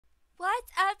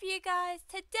up, you guys?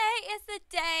 Today is the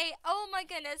day. Oh my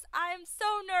goodness, I'm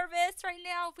so nervous right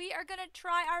now. We are going to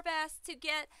try our best to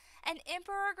get an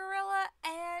emperor gorilla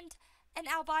and an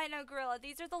albino gorilla.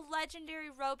 These are the legendary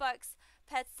Robux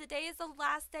pets. Today is the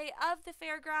last day of the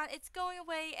fairground. It's going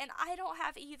away and I don't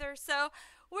have either, so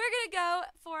we're going to go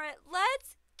for it.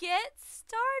 Let's get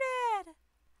started.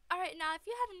 Alright, now if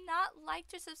you have not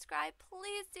liked or subscribed,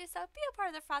 please do so. Be a part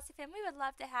of the Frosty fam. We would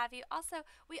love to have you. Also,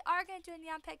 we are going to do a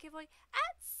neon pet giveaway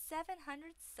at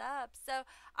 700 subs. So,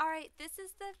 alright, this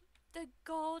is the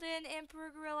golden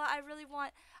emperor gorilla I really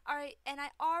want. Alright, and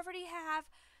I already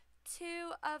have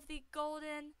 2 of the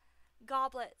golden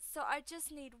goblets. So I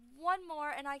just need 1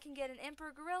 more and I can get an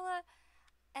emperor gorilla.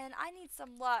 And I need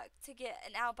some luck to get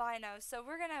an albino. So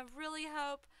we're going to really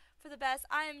hope for the best.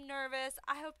 I am nervous.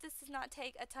 I hope this does not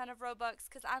take a ton of Robux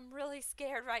because I'm really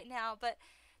scared right now. But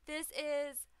this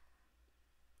is...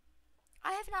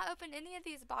 I have not opened any of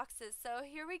these boxes. So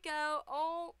here we go.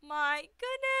 Oh my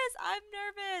goodness. I'm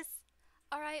nervous.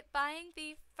 Alright, buying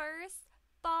the first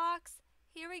box.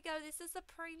 Here we go. This is a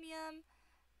premium.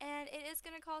 And it is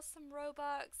going to cost some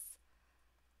Robux.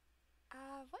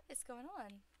 What is going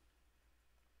on?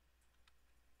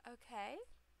 Okay.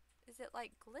 Is it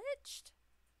like glitched?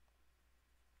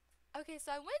 Okay,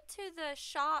 so I went to the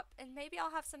shop and maybe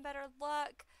I'll have some better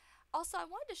luck. Also, I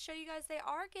wanted to show you guys they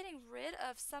are getting rid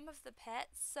of some of the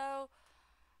pets. So,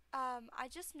 I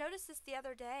just noticed this the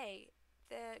other day.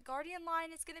 The Guardian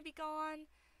line is going to be gone.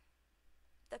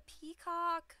 The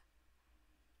peacock.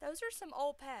 Those are some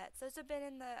old pets. Those have been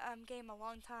in the game a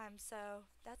long time, so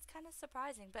that's kind of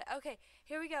surprising. But okay,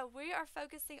 here we go. We are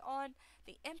focusing on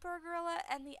the emperor gorilla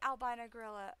and the albino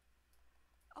gorilla.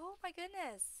 Oh my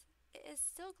goodness. It is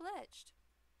still glitched.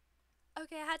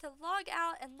 Okay, I had to log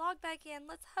out and log back in.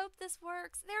 Let's hope this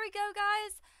works. There we go,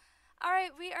 guys.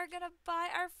 Alright, we are going to buy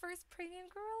our first premium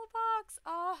gorilla box.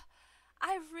 Oh,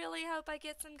 I really hope I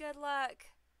get some good luck.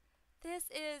 This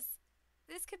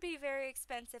could be very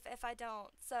expensive if I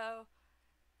don't. So,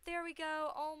 there we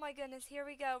go. Oh my goodness, here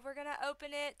we go. We're going to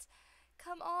open it.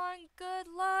 Come on, good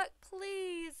luck,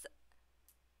 please.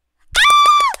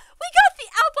 We got the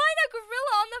albino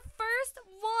gorilla on the first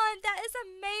one. That is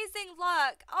amazing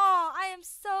luck. Oh, I am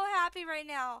so happy right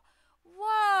now.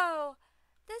 Whoa,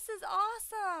 this is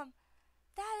awesome.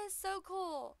 That is so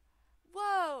cool.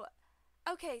 Whoa.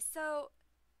 Okay, so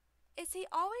is he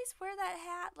always wear that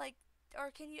hat? Like,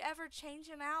 or can you ever change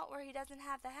him out where he doesn't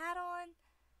have the hat on?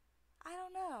 I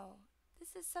don't know.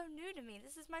 This is so new to me.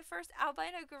 This is my first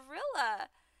albino gorilla.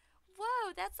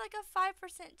 Whoa, that's like a 5%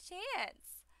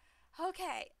 chance.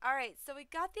 Okay, alright, so we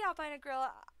got the albino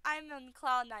gorilla. I'm on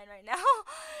cloud 9 right now.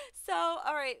 So,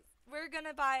 alright, we're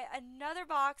gonna buy another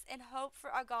box and hope for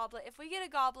a goblet. If we get a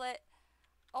goblet,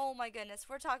 oh my goodness,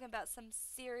 we're talking about some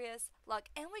serious luck.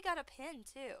 And we got a pin,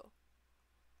 too.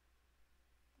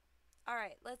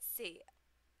 Alright, let's see.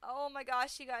 Oh my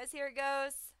gosh, you guys, here it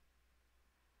goes.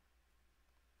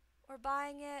 We're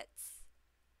buying it.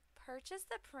 Purchase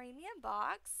the premium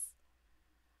box.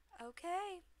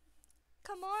 Okay.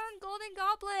 Come on, golden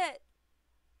goblet.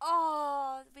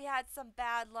 Oh, we had some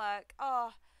bad luck.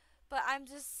 Oh, but I'm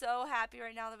just so happy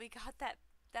right now that we got that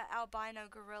albino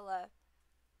gorilla.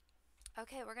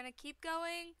 Okay, we're going to keep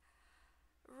going.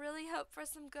 Really hope for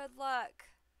some good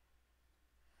luck.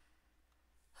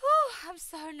 Whew, I'm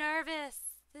so nervous.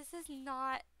 This is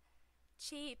not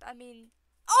cheap. I mean,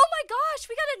 oh my gosh,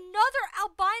 we got another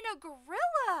albino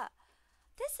gorilla.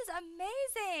 This is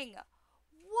amazing.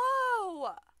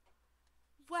 Whoa.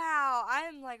 Wow,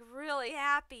 I'm like really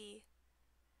happy.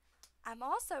 I'm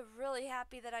also really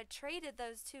happy that I traded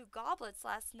those 2 goblets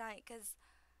last night because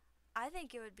I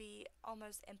think it would be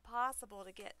almost impossible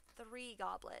to get 3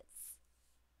 goblets.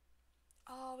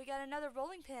 Oh, we got another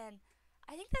rolling pin.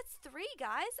 I think that's 3,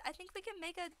 guys. I think we can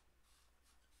make a...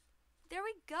 There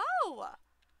we go.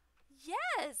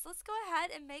 Yes, let's go ahead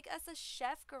and make us a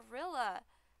chef gorilla.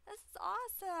 This is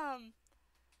awesome.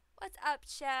 What's up,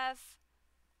 chef?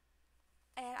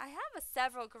 And I have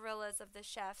several gorillas of the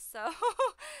chef, so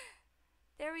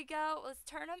there we go. Let's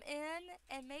turn them in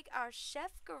and make our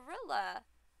chef gorilla.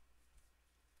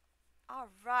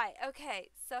 Alright,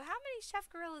 okay. So how many chef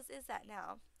gorillas is that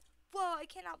now? Whoa, I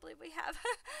cannot believe we have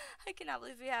I cannot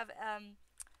believe we have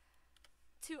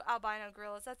 2 albino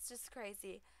gorillas. That's just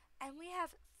crazy. And we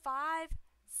have 5,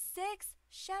 6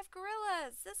 chef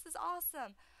gorillas. This is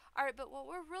awesome. Alright, but what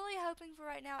we're really hoping for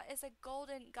right now is a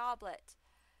golden goblet.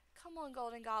 Come on,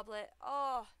 golden goblet.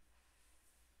 Oh,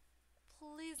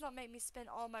 please don't make me spend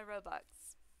all my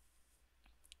Robux.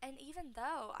 And even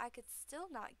though I could still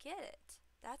not get it,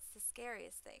 that's the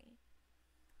scariest thing.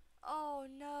 Oh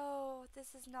no,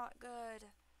 this is not good.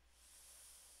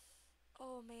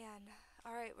 Oh man.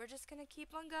 Alright, we're just gonna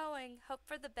keep on going. Hope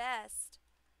for the best.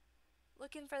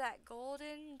 Looking for that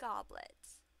golden goblet.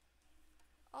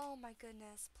 Oh my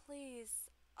goodness, please.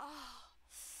 Oh.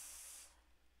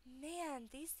 Man,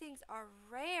 these things are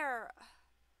rare.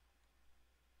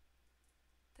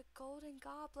 The golden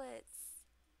goblets.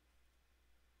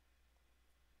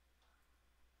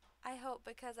 I hope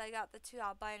because I got the 2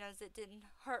 albinos it didn't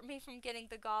hurt me from getting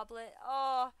the goblet.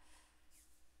 Oh.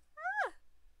 Ah.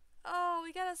 Oh,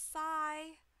 we got a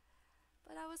sigh.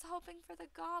 But I was hoping for the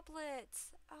goblet.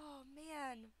 Oh,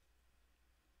 man.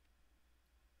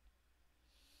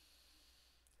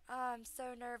 Oh, I'm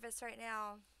so nervous right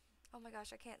now. Oh my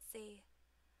gosh, I can't see.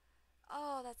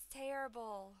 Oh, that's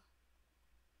terrible.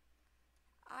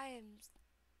 I am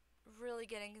really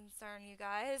getting concerned, you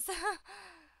guys.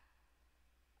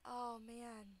 Oh,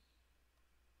 man.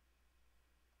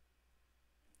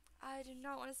 I do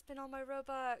not want to spend all my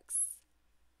Robux.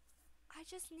 I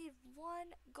just need 1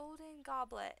 golden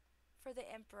goblet for the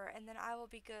Emperor, and then I will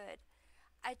be good.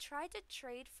 I tried to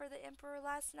trade for the Emperor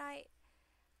last night,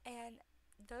 and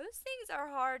those things are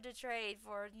hard to trade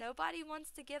for. Nobody wants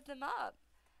to give them up.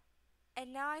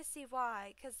 And now I see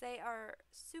why, because they are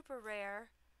super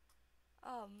rare.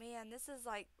 Oh man, this is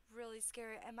like really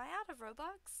scary. Am I out of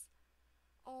Robux?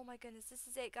 Oh my goodness, this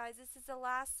is it, guys. This is the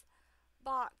last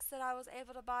box that I was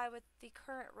able to buy with the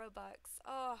current Robux.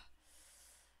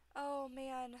 Oh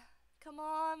man. Come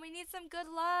on, we need some good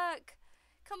luck.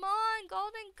 Come on,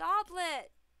 golden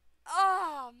goblet.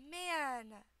 Oh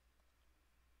man.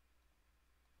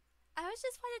 I was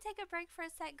just wanting to take a break for a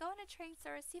sec, go in a train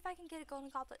store, see if I can get a golden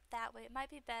goblet that way. It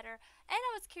might be better. And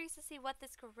I was curious to see what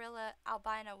this gorilla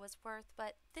albino was worth,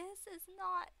 but this is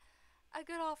not a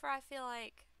good offer, I feel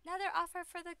like. Another offer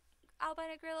for the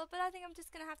albino gorilla, but I think I'm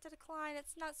just going to have to decline.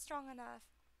 It's not strong enough.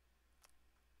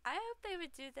 I hope they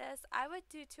would do this. I would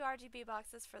do 2 RGB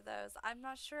boxes for those. I'm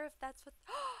not sure if that's what...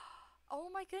 Oh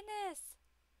my goodness.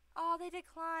 Oh, they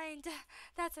declined.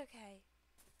 That's okay.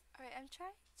 Alright, I'm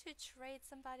trying to trade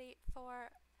somebody for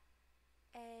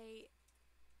a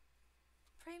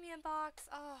premium box.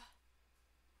 Oh.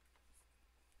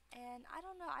 And I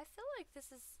don't know. I feel like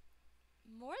this is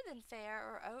more than fair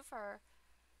or over,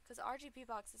 because RGB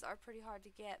boxes are pretty hard to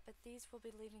get, but these will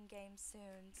be leaving game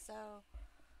soon. So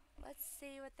let's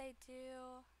see what they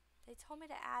do. They told me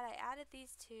to add. I added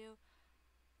these 2.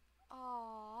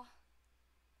 Aww.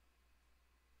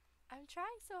 I'm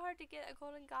trying so hard to get a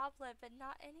golden goblet, but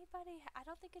not anybody, I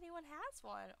don't think anyone has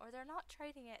one, or they're not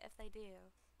trading it if they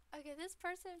do. Okay, this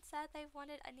person said they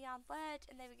wanted a neon ledge,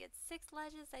 and they would get 6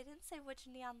 ledges. They didn't say which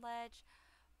neon ledge,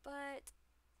 but,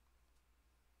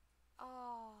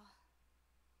 oh,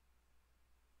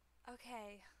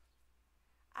 okay.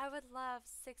 I would love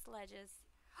 6 ledges.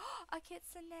 A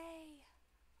kitsune!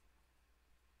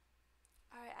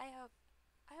 Alright, I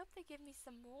hope they give me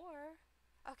some more.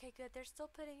 Okay, good. They're still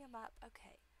putting them up.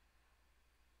 Okay.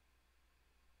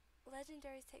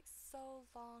 Legendaries take so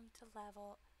long to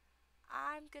level.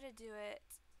 I'm gonna do it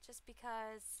just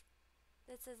because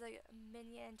this is a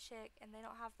minion chick and they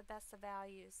don't have the best of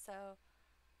values. So,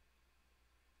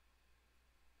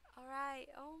 alright.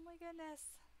 Oh my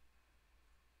goodness.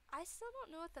 I still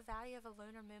don't know what the value of a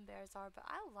lunar moon bears are, but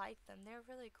I like them. They're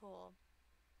really cool.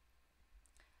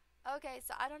 Okay,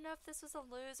 so I don't know if this was a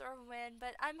lose or a win,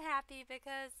 but I'm happy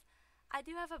because I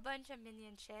do have a bunch of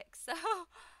minion chicks, so...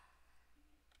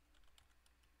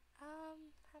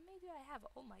 how many do I have?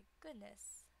 Oh my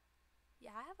goodness.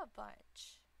 Yeah, I have a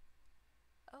bunch.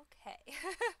 Okay.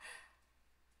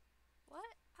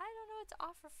 What? I don't know what to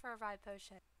offer for a ride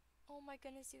potion. Oh my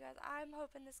goodness, you guys. I'm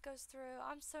hoping this goes through.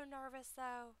 I'm so nervous,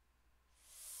 though.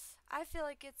 I feel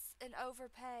like it's an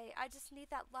overpay. I just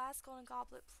need that last golden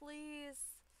goblet,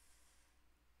 please.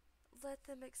 Let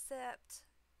them accept.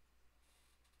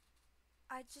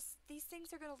 These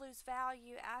things are going to lose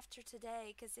value after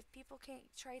today, because if people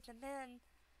can't trade them in,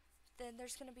 then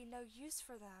there's going to be no use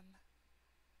for them.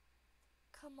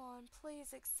 Come on,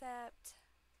 please accept.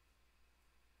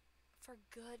 For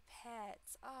good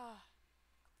pets.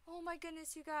 Oh my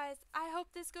goodness, you guys. I hope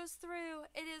this goes through.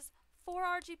 It is 4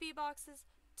 RGB boxes,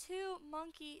 2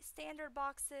 monkey standard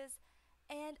boxes,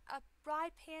 and a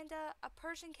ride panda, a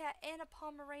Persian cat, and a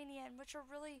Pomeranian, which are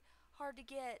really hard to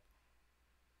get.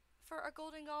 For a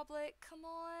golden goblet, come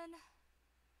on.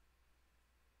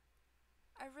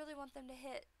 I really want them to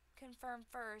hit confirm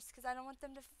first, because I don't want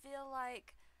them to feel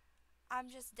like I'm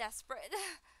just desperate.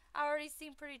 I already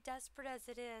seem pretty desperate as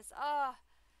it is.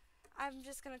 I'm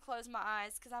just going to close my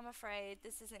eyes, because I'm afraid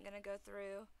this isn't going to go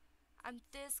through. I'm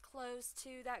this close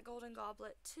to that golden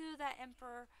goblet, to that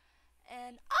emperor,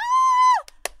 and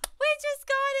we just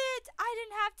got it! I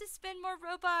didn't have to spend win more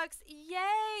Robux.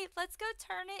 Yay! Let's go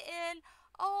turn it in.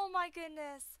 Oh my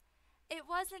goodness. It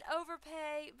wasn't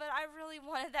overpay, but I really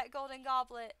wanted that golden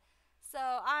goblet. So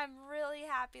I'm really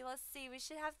happy. Let's see. We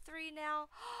should have 3 now.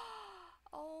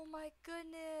 Oh my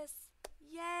goodness.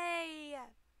 Yay.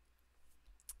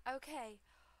 Okay.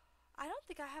 I don't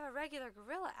think I have a regular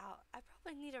gorilla out. I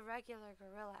probably need a regular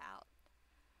gorilla out.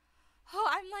 Oh,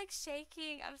 I'm like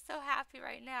shaking. I'm so happy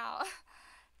right now.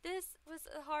 This was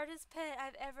the hardest pet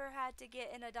I've ever had to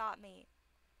get in Adopt Me.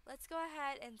 Let's go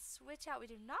ahead and switch out. We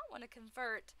do not want to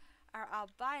convert our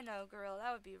albino gorilla.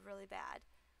 That would be really bad.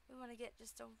 We want to get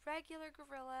just a regular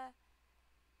gorilla.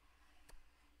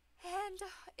 And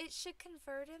it should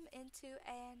convert him into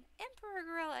an emperor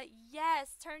gorilla.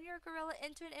 Yes, turn your gorilla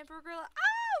into an emperor gorilla.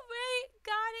 Oh, we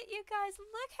got it, you guys.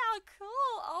 Look how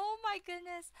cool. Oh my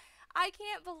goodness. I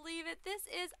can't believe it. This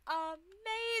is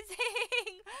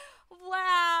amazing.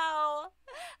 Wow.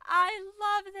 I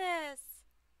love this.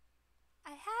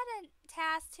 I had a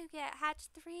task to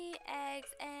hatch 3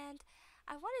 eggs, and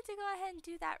I wanted to go ahead and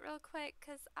do that real quick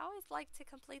because I always like to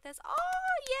complete this.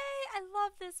 Oh, yay! I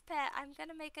love this pet. I'm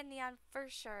going to make a neon for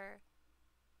sure.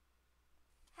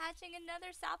 Hatching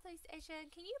another Southeast Asian.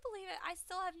 Can you believe it? I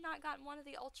still have not gotten one of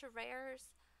the ultra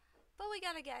rares, but we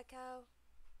got a gecko.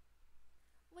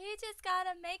 We just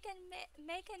gotta make a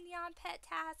neon pet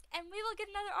task, and we will get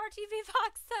another RGB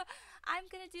box. So I'm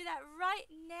gonna do that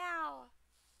right now.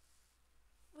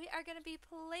 We are gonna be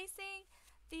placing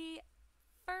the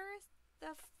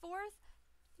 4th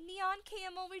neon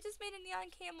camel. We just made a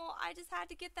neon camel. I just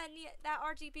had to get that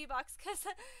RGB box because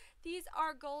these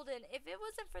are golden. If it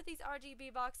wasn't for these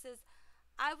RGB boxes,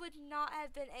 I would not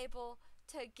have been able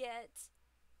to get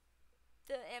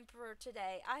the emperor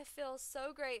today. I feel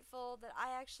so grateful that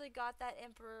I actually got that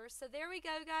emperor. So there we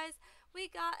go, guys. We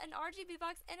got an RGB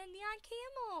box and a neon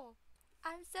camel.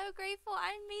 I'm so grateful.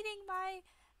 I'm meeting my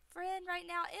friend right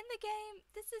now in the game.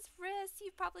 This is Riss.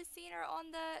 You've probably seen her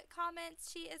on the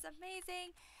comments. She is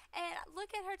amazing. And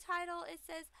look at her title. It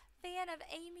says fan of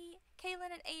Amy,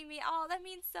 Kaylin and Amy. Oh, that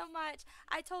means so much.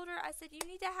 I told her, I said, you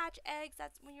need to hatch eggs.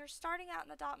 That's when you're starting out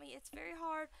in Adopt Me. It's very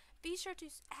hard. Be sure to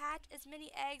hatch as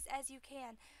many eggs as you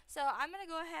can. So I'm going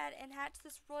to go ahead and hatch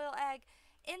this royal egg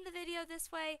in the video this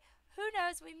way. Who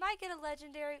knows? We might get a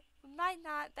legendary. We might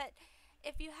not. But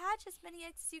if you hatch as many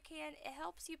eggs as you can, it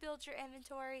helps you build your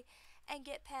inventory and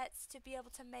get pets to be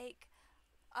able to make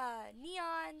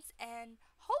neons and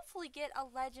hopefully get a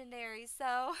legendary.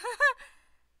 So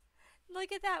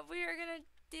look at that. We are going to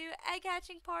do egg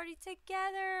hatching party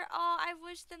together. Oh, I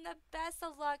wish them the best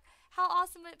of luck. How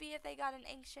awesome would it be if they got an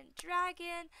ancient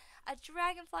dragon, a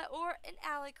dragonfly, or an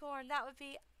alicorn? That would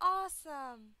be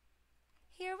awesome.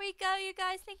 Here we go, you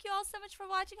guys. Thank you all so much for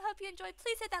watching. Hope you enjoyed.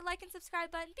 Please hit that like and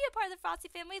subscribe button. Be a part of the Frosty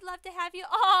fam. We'd love to have you.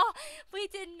 Oh, we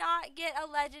did not get a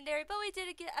legendary, but we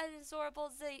did get an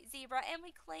adorable zebra, and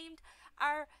we claimed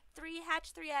our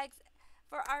hatch 3 eggs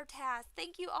for our task.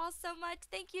 Thank you all so much.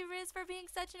 Thank you, Riz, for being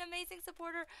such an amazing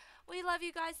supporter. We love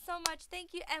you guys so much.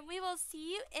 Thank you, and we will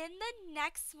see you in the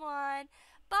next one.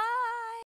 Bye.